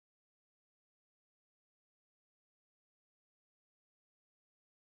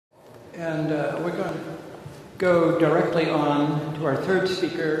And we're going to go directly on to our third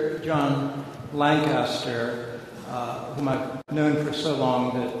speaker, John Lancaster, whom I've known for so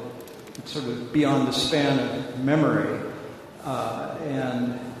long that it's sort of beyond the span of memory.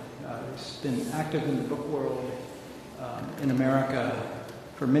 And he's been active in the book world in America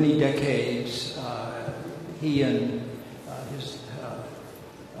for many decades. He and his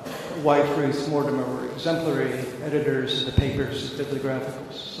wife, Ruth Mortimer, were exemplary editors of the papers of the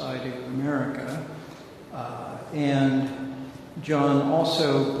Bibliographical Society of America. And John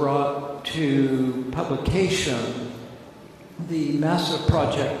also brought to publication the massive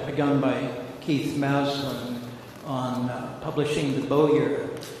project begun by Keith Maslin on publishing the Bowyer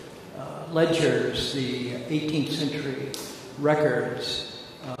ledgers, the 18th century records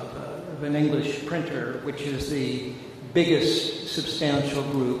of an English printer, which is the biggest substantial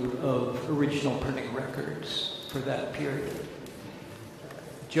group of original printing records for that period.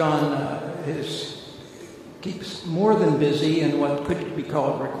 John keeps more than busy in what could be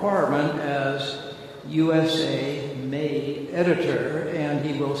called requirement as USA MEI Editor, and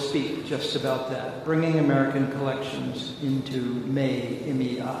he will speak just about that, bringing American collections into MEI,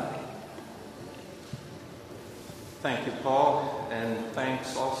 M-E-I. Thank you, Paul, and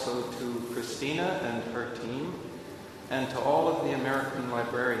thanks also to Cristina and her team, and to all of the American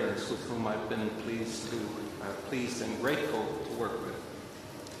librarians with whom I've been pleased and grateful to work with.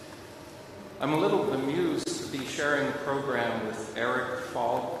 I'm a little bemused to be sharing a program with Eric,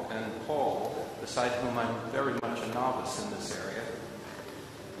 Falk, and Paul, beside whom I'm very much a novice in this area.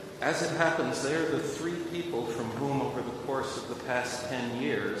 As it happens, they are the three people from whom, over the course of the past 10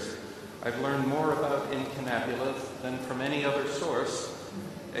 years, I've learned more about Incunabula than from any other source,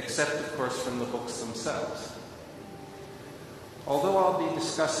 except, of course, from the books themselves. Although I'll be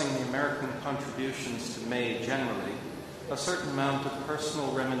discussing the American contributions to MEI generally, a certain amount of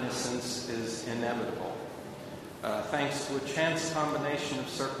personal reminiscence is inevitable. Thanks to a chance combination of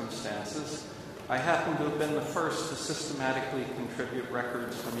circumstances, I happen to have been the first to systematically contribute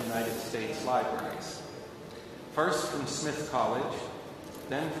records from United States libraries. First from Smith College,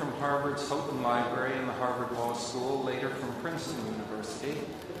 then from Harvard's Houghton Library and the Harvard Law School, later from Princeton University,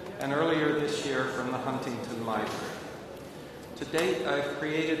 and earlier this year from the Huntington Library. To date, I've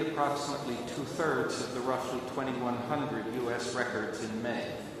created approximately 2/3 of the roughly 2,100 U.S. records in MEI.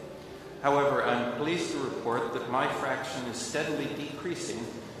 However, I'm pleased to report that my fraction is steadily decreasing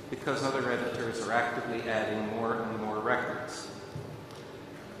because other editors are actively adding more and more records.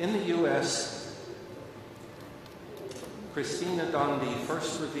 In the U.S., Cristina Dondi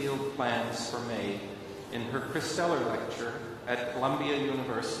first revealed plans for MEI in her Kristeller Lecture at Columbia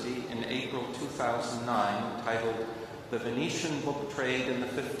University in April 2009, titled "The Venetian Book Trade in the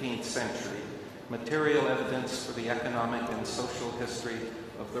 15th Century, Material Evidence for the Economic and Social History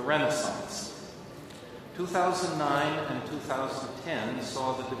of the Renaissance." 2009 and 2010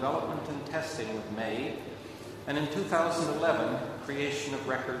 saw the development and testing of MEI, and in 2011, creation of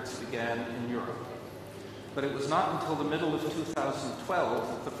records began in Europe. But it was not until the middle of 2012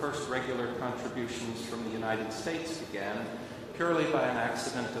 that the first regular contributions from the United States began, purely by an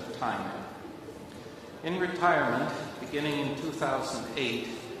accident of timing. In retirement, beginning in 2008,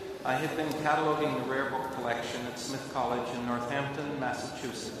 I had been cataloging the rare book collection at Smith College in Northampton,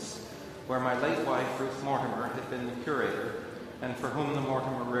 Massachusetts, where my late wife, Ruth Mortimer, had been the curator, and for whom the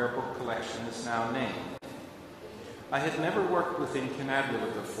Mortimer Rare Book Collection is now named. I had never worked with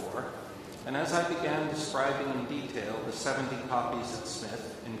Incunabula before, and as I began describing in detail the 70 copies at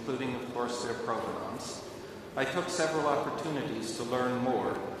Smith, including, of course, their provenance, I took several opportunities to learn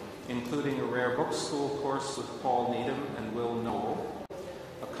more, including a rare book school course with Paul Needham and Will Knoll,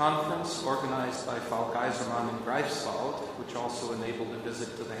 a conference organized by Falk Eisermann in Greifswald, which also enabled a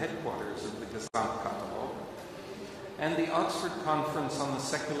visit to the headquarters of the Gesamtkatalog, and the Oxford Conference on the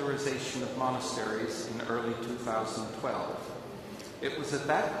Secularization of Monasteries in early 2012. It was at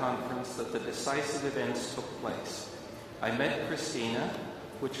that conference that the decisive events took place. I met Cristina,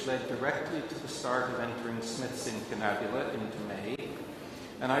 which led directly to the start of entering Smith's Incunabula into MEI,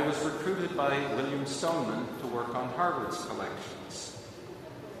 and I was recruited by William Stoneman to work on Harvard's collections.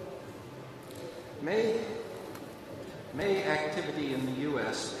 MEI activity in the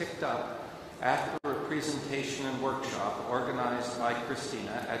U.S. picked up after a presentation and workshop organized by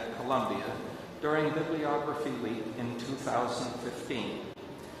Cristina at Columbia during Bibliography Week in 2015.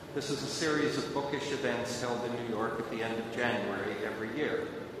 This is a series of bookish events held in New York at the end of January every year.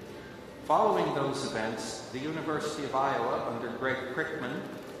 Following those events, the University of Iowa, under Greg Crickman,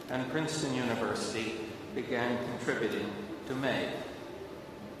 and Princeton University began contributing to MEI.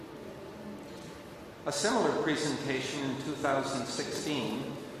 A similar presentation in 2016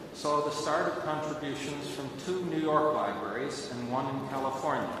 saw the start of contributions from 2 New York libraries and 1 in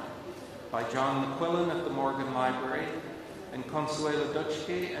California, by John McQuillan at the Morgan Library, and Consuelo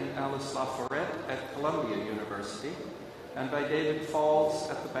Ducale and Alice Laforette at Columbia University, and by David Falls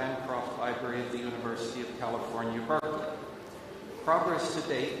at the Bancroft Library of the University of California, Berkeley. Progress to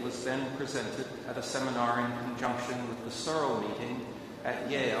date was then presented at a seminar in conjunction with the Searle meeting at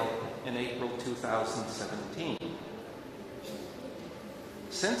Yale in April 2017.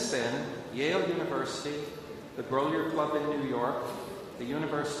 Since then, Yale University, the Grolier Club in New York, the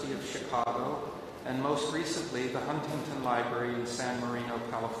University of Chicago, and most recently the Huntington Library in San Marino,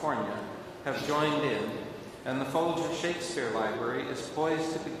 California, have joined in, and the Folger Shakespeare Library is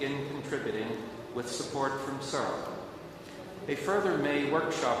poised to begin contributing with support from Searle. A further MEI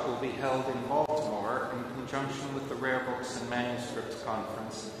workshop will be held in Baltimore in conjunction with the Rare Books and Manuscripts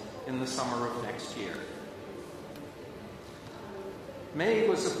Conference in the summer of next year. MEI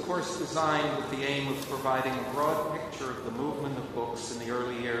was, of course, designed with the aim of providing a broad picture of the movement of books in the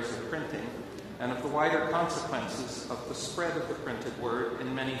early years of printing and of the wider consequences of the spread of the printed word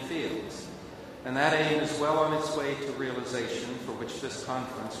in many fields. And that aim is well on its way to realization, for which this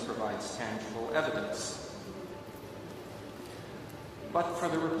conference provides tangible evidence. But for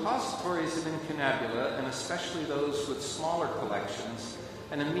the repositories of Incunabula, and especially those with smaller collections,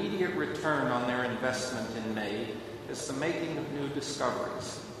 an immediate return on their investment in MEI is the making of new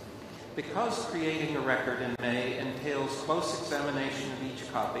discoveries. Because creating a record in MEI entails close examination of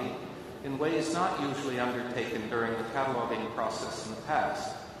each copy in ways not usually undertaken during the cataloging process in the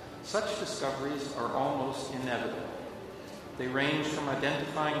past, such discoveries are almost inevitable. They range from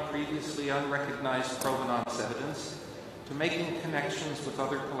identifying previously unrecognized provenance evidence, to making connections with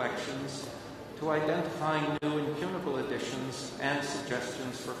other collections, to identifying new Incunabula editions and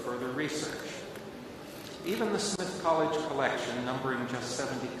suggestions for further research. Even the Smith College collection, numbering just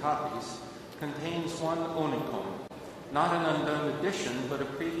 70 copies, contains one unicum, not an undone edition, but a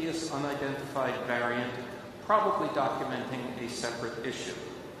previous unidentified variant, probably documenting a separate issue.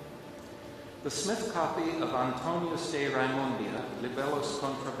 The Smith copy of Antonius de Raimundia, Libellus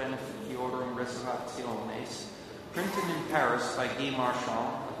contra Beneficiorum Resurrectiones, printed in Paris by Guy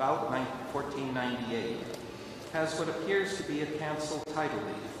Marchand about 1498, has what appears to be a cancelled title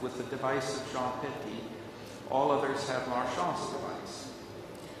leaf with the device of Jean Petit. All others have Marchand's device.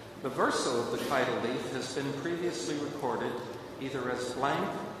 The verso of the title leaf has been previously recorded either as blank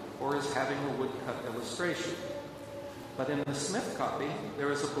or as having a woodcut illustration. But in the Smith copy,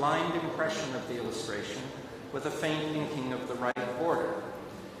 there is a blind impression of the illustration with a faint inking of the right border.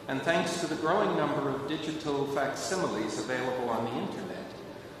 And thanks to the growing number of digital facsimiles available on the internet,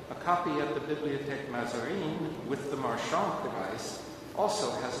 a copy at the Bibliothèque Mazarine with the Marchand device also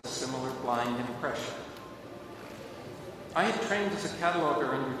has a similar blind impression. I had trained as a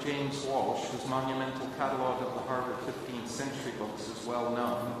cataloger under James Walsh, whose monumental catalog of the Harvard 15th century books is well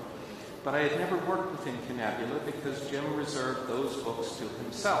known, but I had never worked with Incunabula because Jim reserved those books to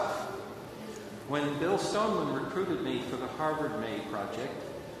himself. When Bill Stoneman recruited me for the Harvard MEI project,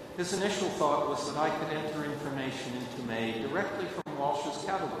 his initial thought was that I could enter information into MEI directly from Walsh's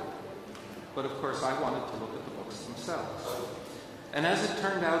catalog. But of course I wanted to look at the books themselves. And as it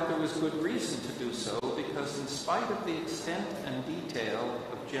turned out, there was good reason to do so, because in spite of the extent and detail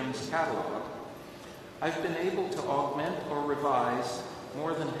of Jim's catalog, I've been able to augment or revise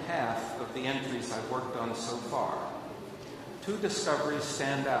more than half of the entries I've worked on so far. 2 discoveries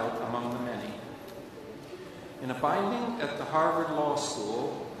stand out among the many. In a binding at the Harvard Law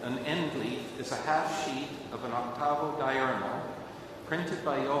School, an end leaf is a half sheet of an octavo diurnal printed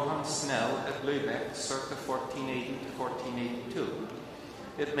by Johann Snell at Lübeck circa 1480 to 1482.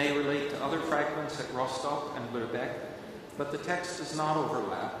 It may relate to other fragments at Rostock and Lübeck, but the text does not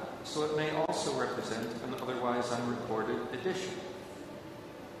overlap, so it may also represent an otherwise unrecorded edition.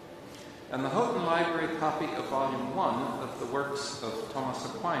 And the Houghton Library copy of Volume 1 of the works of Thomas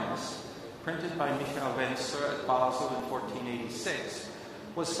Aquinas, printed by Michael Wenzer at Basel in 1486,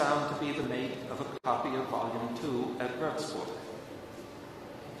 was found to be the mate of a copy of Volume 2 at Würzburg.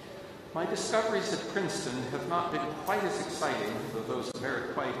 My discoveries at Princeton have not been quite as exciting, though those of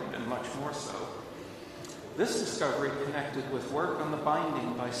Eric White have been much more so. This discovery connected with work on the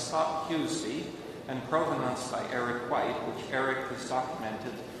binding by Scott Hughesby and provenance by Eric White, which Eric has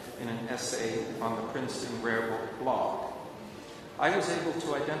documented in an essay on the Princeton Rare Book blog. I was able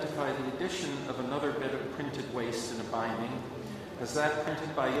to identify the addition of another bit of printed waste in a binding as that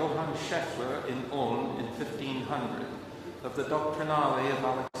printed by Johann Scheffler in Ulm in 1500, of the Doctrinale of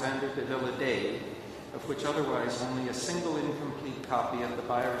Alexander de Villadej, of which otherwise only a single incomplete copy at the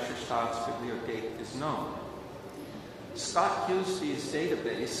Bayerische Staatsbibliothek is known. Scott Husby's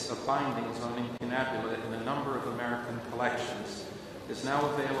database of bindings on Incunabula in a number of American collections is now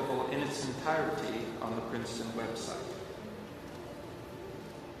available in its entirety on the Princeton website.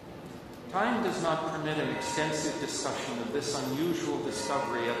 Time does not permit an extensive discussion of this unusual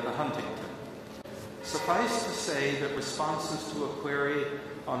discovery at the Huntington. Suffice to say that responses to a query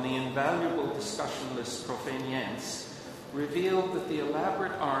on the invaluable discussion list Provenance revealed that the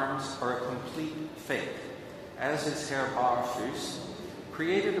elaborate arms are a complete fake, as is Herr Barfuß,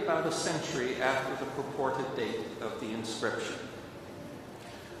 created about a century after the purported date of the inscription.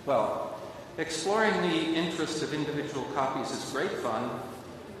 Well, exploring the interest of individual copies is great fun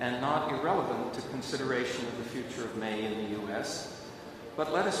and not irrelevant to consideration of the future of MEI in the U.S.,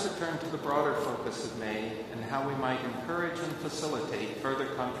 but let us return to the broader focus of MEI and how we might encourage and facilitate further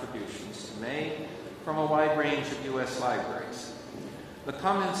contributions to MEI from a wide range of U.S. libraries. The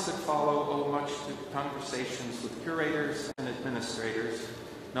comments that follow owe much to conversations with curators and administrators,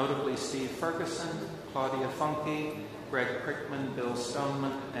 notably Steve Ferguson, Claudia Funke, Greg Prickman, Bill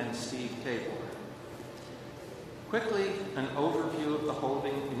Stoneman, and Steve Tabor. Quickly, an overview of the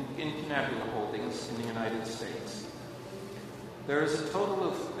Incunabula holdings in the United States. There is a total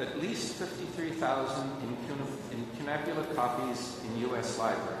of at least 53,000 Incunabula copies in U.S.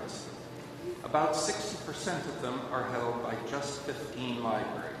 libraries. About 60% of them are held by just 15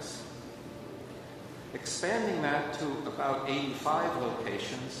 libraries. Expanding that to about 85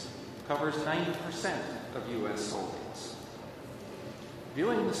 locations covers 90% of U.S. holdings.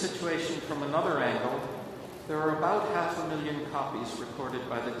 Viewing the situation from another angle, there are about 500,000 copies recorded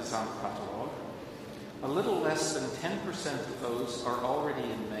by the Gesamtkatalog. A little less than 10% of those are already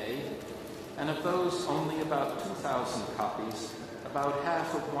in MEI, and of those, only about 2,000 copies, about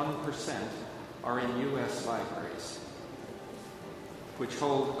half of 1%, are in U.S. libraries, which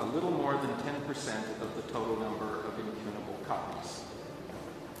hold a little more than 10% of the total number of incunable copies.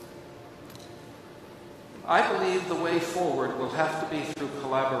 I believe the way forward will have to be through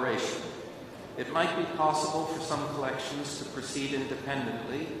collaboration. It might be possible for some collections to proceed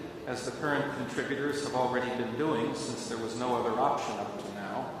independently, as the current contributors have already been doing since there was no other option up to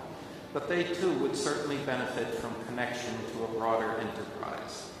now, but they too would certainly benefit from connection to a broader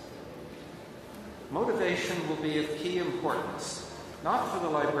enterprise. Motivation will be of key importance, not for the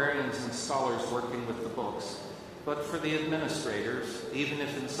librarians and scholars working with the books, but for the administrators, even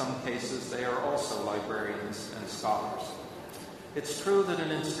if in some cases they are also librarians and scholars. It's true that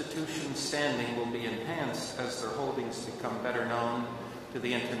an institution's standing will be enhanced as their holdings become better known to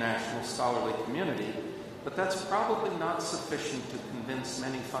the international scholarly community, but that's probably not sufficient to convince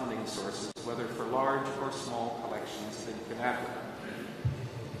many funding sources, whether for large or small collections of Incunabula.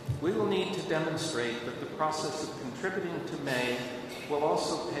 We will need to demonstrate that the process of contributing to MEI will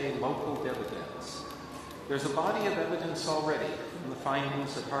also pay local dividends. There's a body of evidence already from the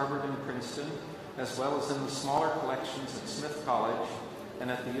findings at Harvard and Princeton, as well as in the smaller collections at Smith College and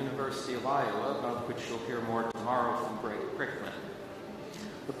at the University of Iowa, about which you'll hear more tomorrow from Greg Prickman.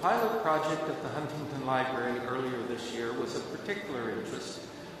 The pilot project at the Huntington Library earlier this year was of particular interest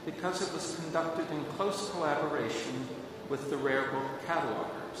because it was conducted in close collaboration with the rare book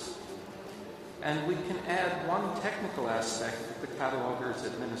catalogers. And we can add one technical aspect that the catalogers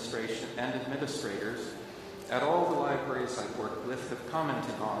administration and administrators at all the libraries I've worked with have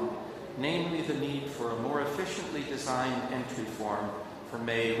commented on, namely the need for a more efficiently designed entry form for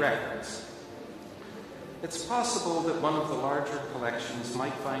MEI records. It's possible that one of the larger collections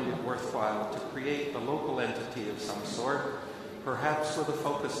might find it worthwhile to create a local entity of some sort, perhaps with a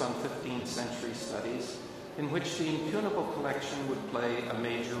focus on 15th century studies, in which the incunable collection would play a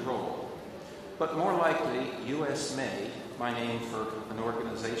major role. But more likely, US MEI, my name for an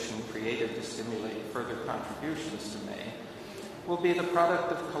organization created to stimulate further contributions to MEI, will be the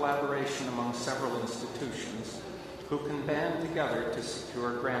product of collaboration among several institutions who can band together to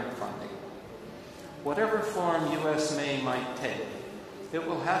secure grant funding. Whatever form US MEI might take, it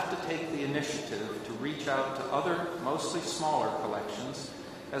will have to take the initiative to reach out to other, mostly smaller collections,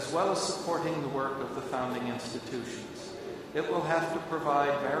 as well as supporting the work of the founding institutions. It will have to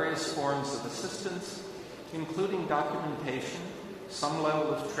provide various forms of assistance, including documentation, some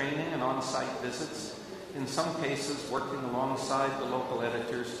level of training and on-site visits, in some cases working alongside the local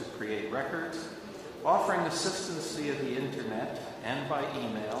editors to create records, offering assistance via the internet and by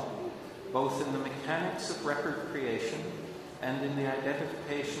email, both in the mechanics of record creation and in the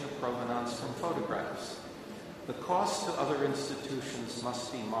identification of provenance from photographs. The cost to other institutions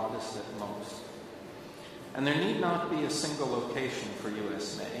must be modest at most. And there need not be a single location for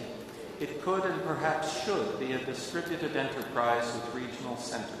US MEI. It could and perhaps should be a distributed enterprise with regional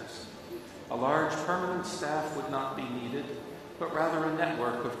centers. A large permanent staff would not be needed, but rather a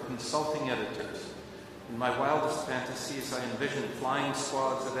network of consulting editors. In my wildest fantasies, I envisioned flying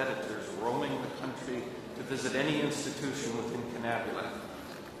squads of editors roaming the country to visit any institution within Incunabula.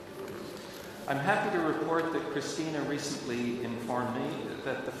 I'm happy to report that Cristina recently informed me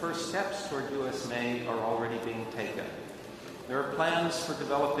that the first steps toward US MEI are already being taken. There are plans for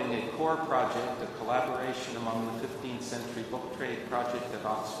developing a core project, a collaboration among the 15th Century Book Trade Project at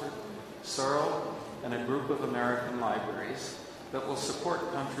Oxford, Searle, and a group of American libraries that will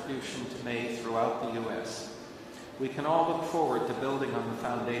support contribution to MEI throughout the U.S. We can all look forward to building on the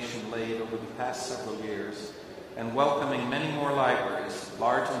foundation laid over the past several years and welcoming many more libraries,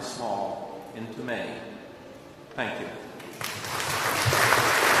 large and small, into MEI. Thank you.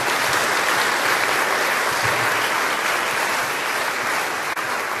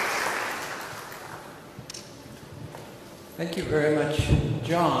 Thank you very much,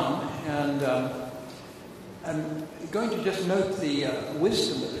 John. And I'm going to just note the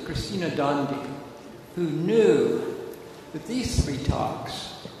wisdom of Cristina Dondi, who knew that these three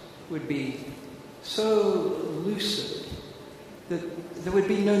talks would be so lucid that there would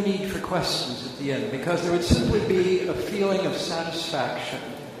be no need for questions at the end, because there would simply be a feeling of satisfaction.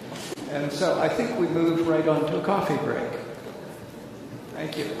 And so I think we move right on to a coffee break.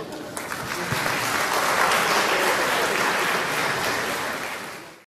 Thank you.